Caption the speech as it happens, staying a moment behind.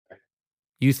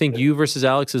You think you versus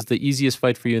Alex is the easiest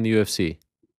fight for you in the UFC?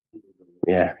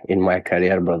 Yeah, in my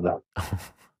career, brother.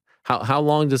 How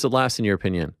long does it last, in your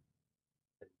opinion?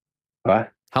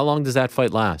 What? How long does that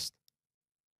fight last?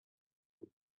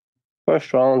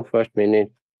 First round, first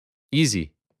minute.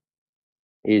 Easy.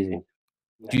 Easy.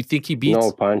 Do you think he beats?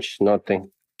 No punch,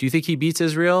 nothing. Do you think he beats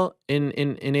Israel in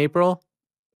April?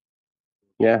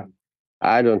 Yeah,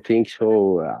 I don't think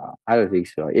so. I don't think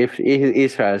so. If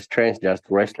Israel trains just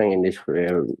wrestling in this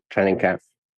training camp,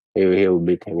 he will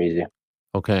beat him easy.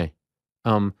 Okay.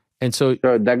 And so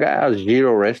the guy has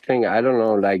zero wrestling. I don't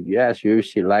know. Like, yes, you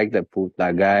see, like to put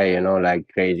that guy, like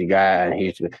crazy guy,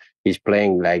 and he's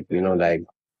playing like, like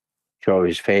show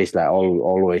his face like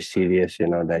always serious,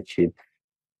 that shit.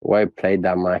 Why play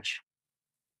that much?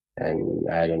 And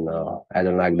I don't know. I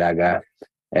don't like that guy.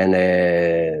 And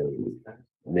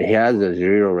he has a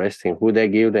zero wrestling. Who they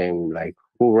give them, like,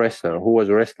 who was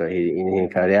wrestler in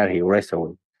his career, he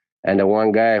wrestled. And the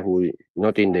one guy who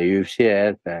not in the UFC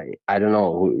yet, I don't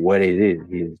know where he is.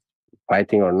 He's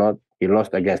fighting or not. He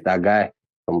lost against that guy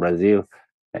from Brazil.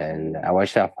 And I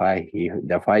watched that fight.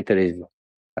 The fighter is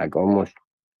like almost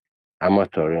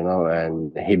amateur,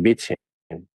 and he beats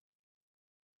him.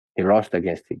 He lost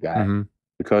against the guy. Mm-hmm.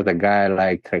 Because the guy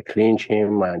like to clinch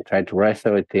him and try to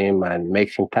wrestle with him and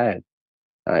makes him tired.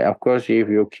 Of course, if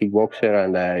you're a kickboxer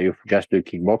and you just do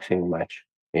kickboxing match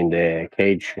in the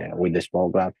cage with the small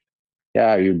gloves,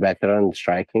 yeah, you're better on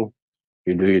striking.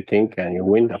 You do your thing and you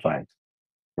win the fight.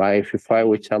 But if you fight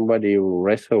with somebody you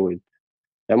wrestle with,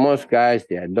 the most guys,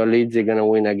 yeah, Dolidze are gonna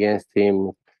win against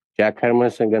him. Jack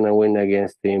Hermanson gonna win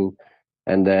against him,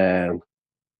 and that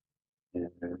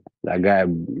guy,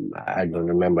 I don't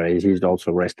remember. He's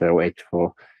also wrestler weight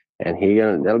for, and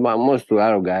most a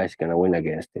lot of guys gonna win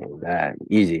against him. That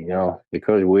easy,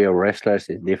 because we are wrestlers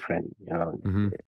is different, Mm-hmm.